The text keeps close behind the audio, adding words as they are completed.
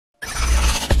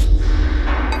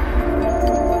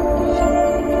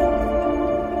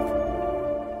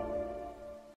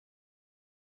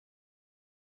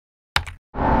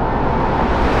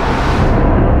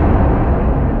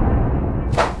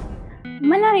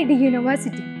Reddy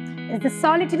University is the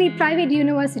solitary private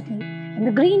university in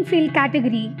the Greenfield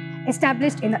category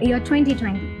established in the year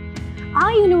 2020.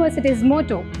 Our university's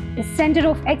motto is Center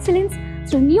of Excellence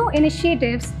through new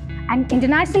initiatives and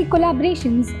international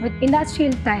collaborations with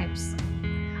industrial types.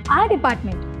 Our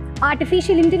department,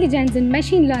 Artificial Intelligence and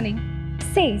Machine Learning,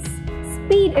 says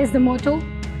speed is the motto,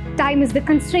 time is the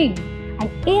constraint, and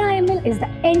AI/ML is the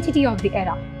entity of the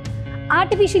era.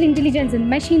 Artificial Intelligence and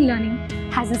Machine Learning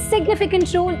has a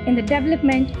significant role in the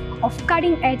development of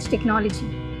cutting-edge technology.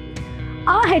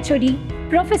 Our HOD,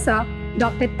 Professor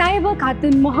Dr. Taiba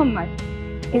Khatun Muhammad,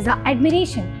 is our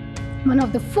admiration, one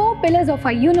of the 4 pillars of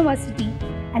our university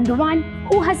and the one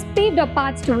who has paved our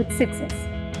paths towards success.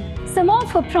 Some of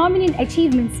her prominent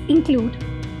achievements include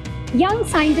Young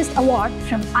Scientist Award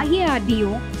from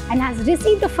IARDO and has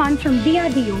received a fund from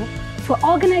DRDO for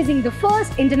organizing the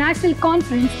first international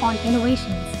conference on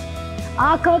innovations.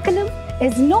 Our curriculum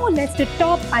is no less to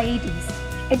top IITs.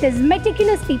 It is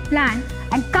meticulously planned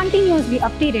and continuously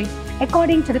updated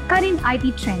according to the current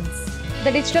IT trends. The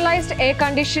digitalized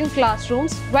air-conditioned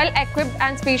classrooms, well-equipped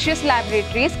and spacious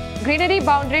laboratories,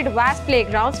 greenery-bounded vast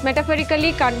playgrounds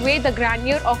metaphorically convey the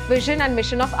grandeur of vision and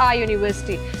mission of our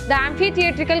university. The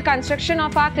amphitheatrical construction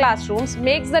of our classrooms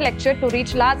makes the lecture to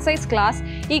reach large-size class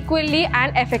equally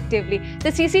and effectively.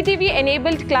 The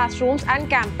CCTV-enabled classrooms and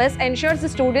campus ensures the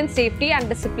students' safety and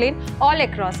discipline all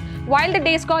across. While the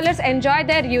day scholars enjoy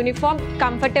their uniform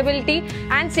comfortability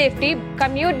and safety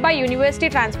commute by university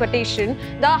transportation,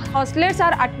 the hostelers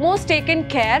are utmost taken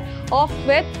care of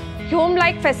with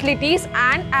home-like facilities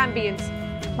and ambience.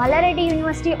 MALLA REDDY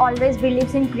University always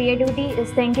believes in creativity is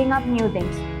thinking up new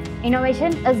things.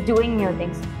 Innovation is doing new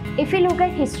things. If you look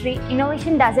at history,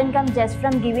 innovation doesn't come just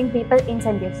from giving people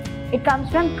incentives. It comes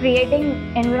from creating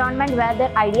an environment where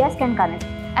their ideas can connect.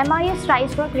 MIU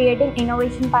strives for creating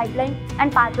innovation pipeline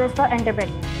and pathways for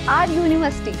entrepreneurs. Our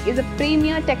university is a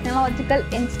premier technological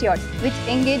institute which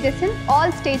engages in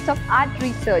all states of art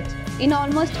research in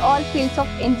almost all fields of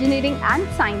engineering and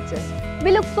sciences.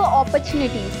 We look for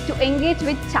opportunities to engage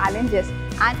with challenges,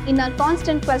 and in our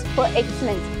constant quest for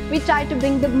excellence, we try to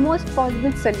bring the most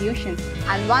possible solutions.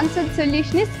 And one such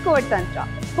solution is CodeTantra.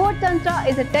 CodeTantra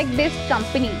is a tech-based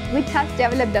company which has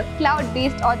developed a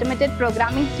cloud-based automated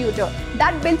programming tutor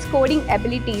that builds coding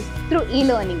abilities through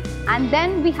e-learning. And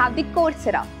then we have the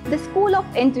Coursera. The School of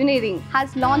Engineering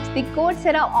has launched the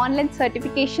Coursera online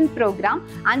certification program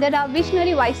under our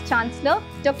visionary Vice Chancellor,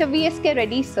 Dr. VSK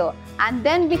Reddy sir. And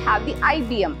then we have the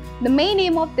IBM. The main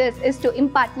aim of this is to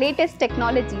impart latest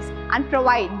technologies and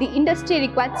provide the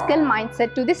industry-required skill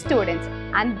mindset to the students.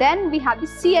 And then we have the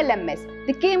CLMS.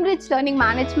 The Cambridge Learning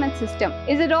Management System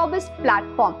is a robust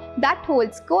platform that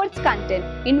holds course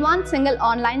content in one single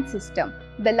online system.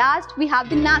 The last, we have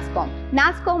the NASSCOM.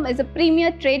 NASSCOM is a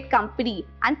premier trade company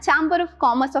and chamber of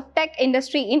commerce of tech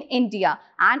industry in India,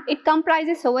 and it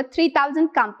comprises over 3,000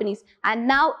 companies, and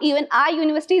now even our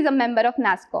university is a member of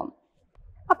NASSCOM.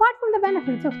 Apart from the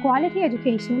benefits of quality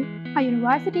education, our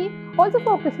university also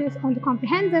focuses on the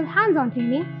comprehensive hands-on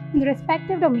training in the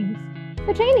respective domains.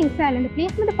 The training cell and the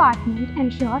placement department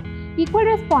ensure equal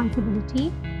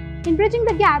responsibility in bridging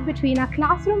the gap between our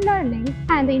classroom learning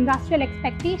and the industrial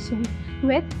expectations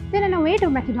with their innovative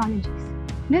methodologies.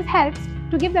 This helps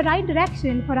to give the right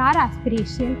direction for our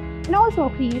aspiration and also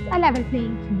creates a level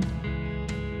playing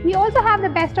field. We also have the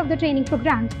best of the training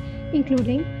programs,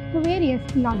 including the various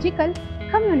logical,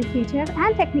 communicative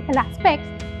and technical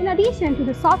aspects in addition to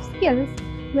the soft skills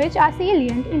which are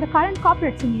salient in the current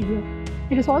corporate scenario.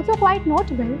 It is also quite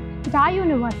notable that our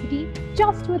university,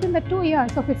 just within the 2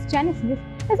 years of its genesis,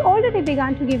 has already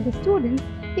begun to give the students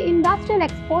the industrial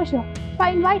exposure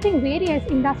by inviting various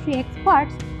industry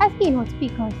experts as keynote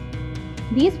speakers.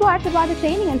 These words about the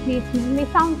training and placement may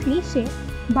sound cliché,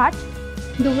 but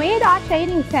the way that our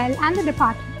training cell and the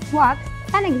department works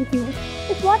and executes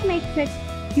is what makes it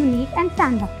unique and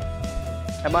stand out.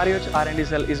 MRUH R&D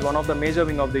cell is one of the major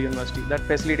wing of the university that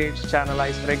facilitates,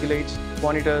 channelizes, regulates,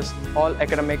 monitors all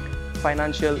academic,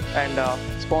 financial and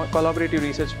collaborative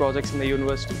research projects in the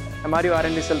university. MRU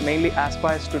R&D cell mainly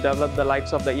aspires to develop the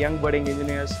lives of the young budding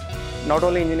engineers, not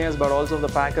only engineers but also the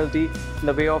faculty in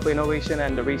the way of innovation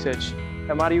and research.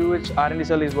 MRUH R&D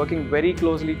cell is working very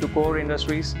closely to core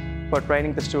industries for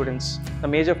training the students. The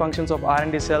major functions of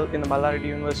R&D cell in the MALLA REDDY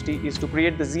University is to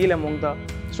create the zeal among the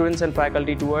students and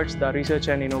faculty towards the research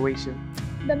and innovation.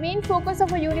 The main focus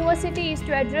of our university is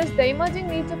to address the emerging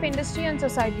needs of industry and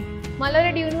society. MALLA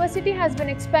REDDY University has been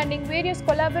expanding various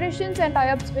collaborations and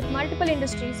tie-ups with multiple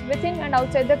industries within and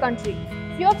outside the country.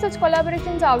 Few of such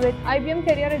collaborations are with IBM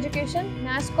Career Education,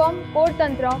 NASSCOM, Code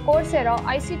Tantra, Coursera,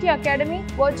 ICT Academy,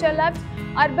 Virtual Labs,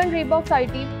 Urban Rebox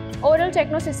IT, Oral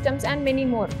Technosystems and many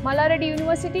more. Malla Reddy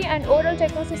University and Oral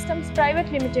Technosystems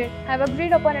Private Limited have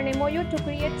agreed upon an MOU to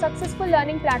create successful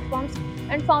learning platforms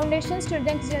and foundations to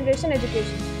next generation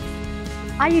education.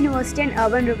 Our university and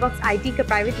Urban Rebox IT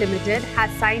Private Limited has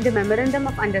signed a Memorandum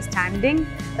of Understanding,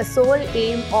 a sole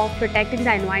aim of protecting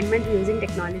the environment using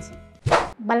technology.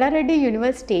 Malla Reddy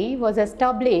University was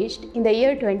established in the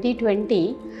year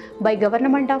 2020 by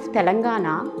Government of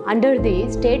Telangana under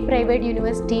the State Private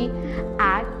University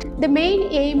Act. The main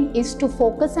aim is to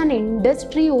focus on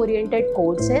industry-oriented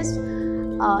courses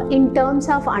in terms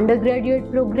of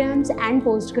undergraduate programs and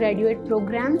postgraduate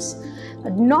programs,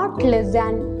 not less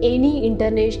than any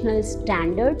international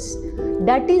standards.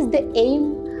 That is the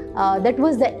aim. That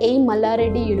was the aim Malla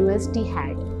Reddy University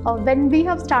had. When we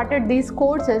have started these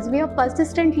courses, we are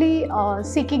persistently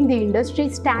seeking the industry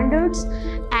standards,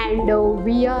 and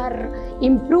we are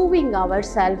improving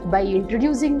ourselves by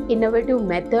introducing innovative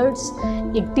methods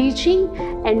in teaching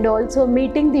and also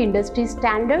meeting the industry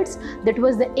standards. That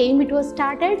was the aim it was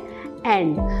started.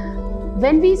 And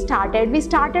when we started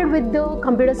with the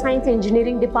computer science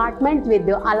engineering department with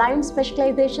the aligned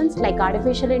specializations like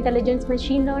artificial intelligence,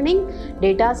 machine learning,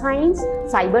 data science,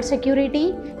 cyber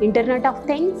security, Internet of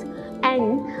Things,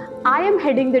 and I am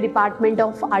heading the department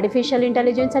of artificial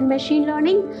intelligence and machine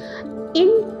learning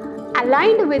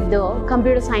aligned with the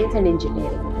computer science and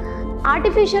engineering.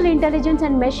 Artificial intelligence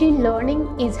and machine learning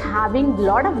is having a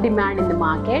lot of demand in the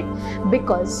market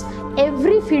because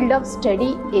every field of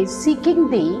study is seeking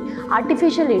the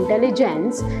artificial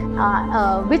intelligence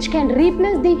which can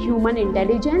replace the human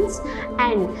intelligence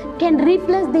and can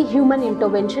replace the human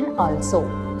intervention also.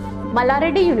 Malla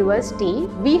Reddy University,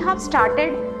 we have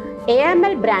started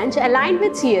AML branch aligned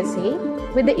with CSA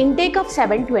with the intake of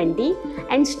 720,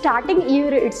 and starting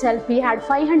year itself we had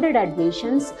 500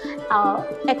 admissions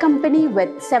accompanied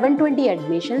with 720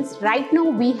 admissions. Right now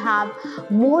we have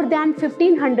more than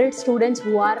 1500 students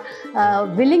who are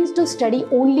willing to study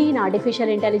only in artificial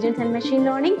intelligence and machine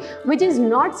learning, which is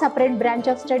not separate branch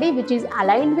of study, which is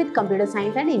aligned with computer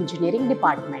science and engineering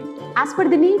department. As per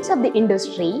the needs of the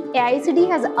industry, AICD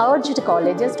has urged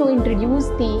colleges to introduce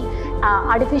the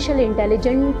artificial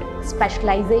intelligence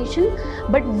specialization,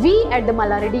 but we at the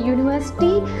Malla Reddy University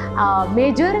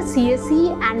major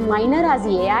CSE and minor as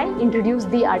AI introduced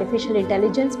the artificial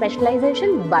intelligence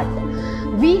specialization, but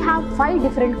we have 5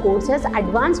 different courses,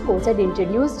 advanced courses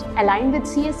introduced aligned with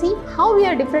CSE. How we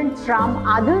are different from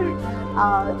other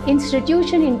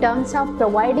institution in terms of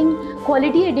providing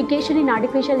quality education in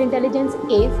artificial intelligence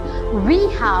is we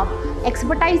have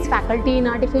expertise faculty in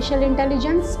artificial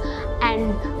intelligence,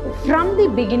 and from the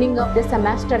beginning of the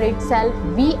semester itself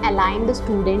we align the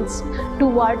students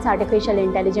towards artificial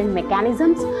intelligence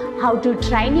mechanisms, how to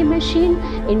train a machine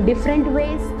in different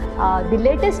ways, the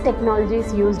latest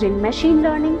technologies used in machine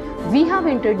learning we have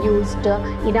introduced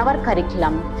in our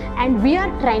curriculum, and we are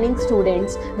training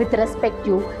students with respect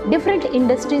to different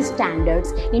industry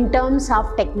standards in terms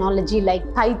of technology like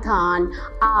Python,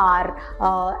 R,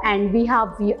 and we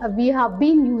have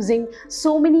been using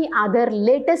so many other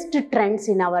latest trends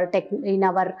in our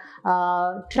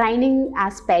training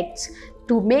aspects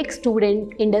to make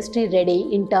student industry ready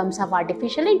in terms of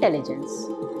artificial intelligence.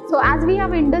 So as we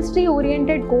have industry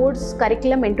oriented course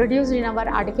curriculum introduced in our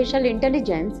artificial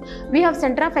intelligence, we have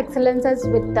Center of Excellences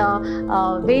with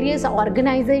various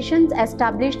organizations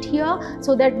established here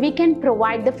so that we can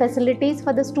provide the facilities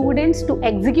for the students to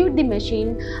execute the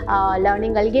machine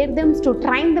learning algorithms, to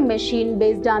train the machine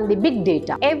based on the big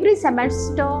data. Every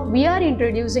semester we are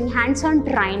introducing hands-on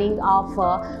training of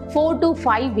 4 to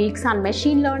 5 weeks on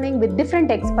machine learning with different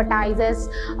expertises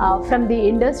from the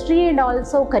industry and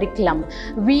also curriculum.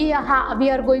 We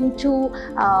are going to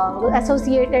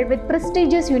associated with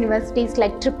prestigious universities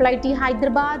like IIIT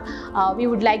Hyderabad. We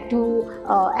would like to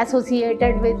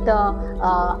associated with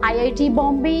IIT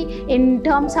Bombay in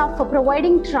terms of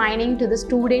providing training to the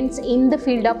students in the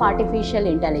field of artificial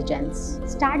intelligence.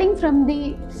 Starting from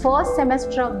the first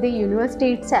semester of the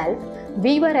university itself,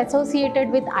 we were associated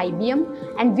with IBM,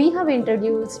 and we have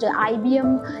introduced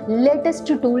IBM latest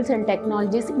tools and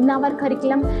technologies in our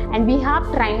curriculum, and we have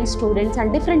trained students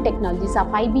on different technologies of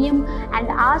IBM, and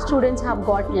our students have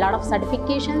got a lot of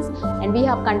certifications, and we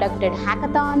have conducted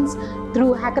hackathons.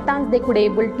 Through hackathons they could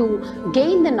able to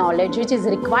gain the knowledge which is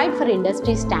required for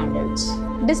industry standards.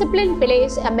 Discipline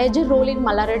plays a major role in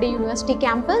Malla Reddy University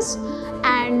campus.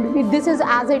 And this is,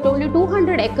 as I told you,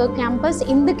 200-acre campus.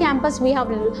 In the campus we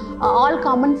have all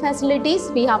common facilities.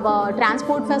 We have a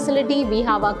transport facility, we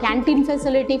have a canteen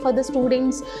facility for the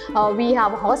students, we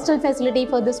have a hostel facility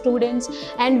for the students,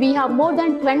 and we have more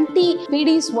than 20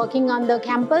 PDs working on the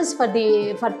campus for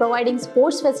providing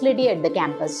sports facility at the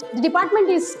campus. The department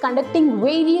is conducting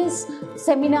various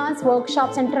seminars,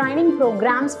 workshops and training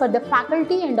programs for the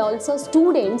faculty and also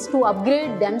students to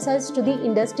upgrade themselves to the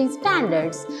industry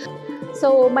standards.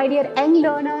 So my dear young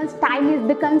learners, time is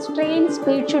the constraint,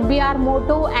 speed should be our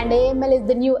motto, and AML is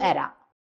the new era.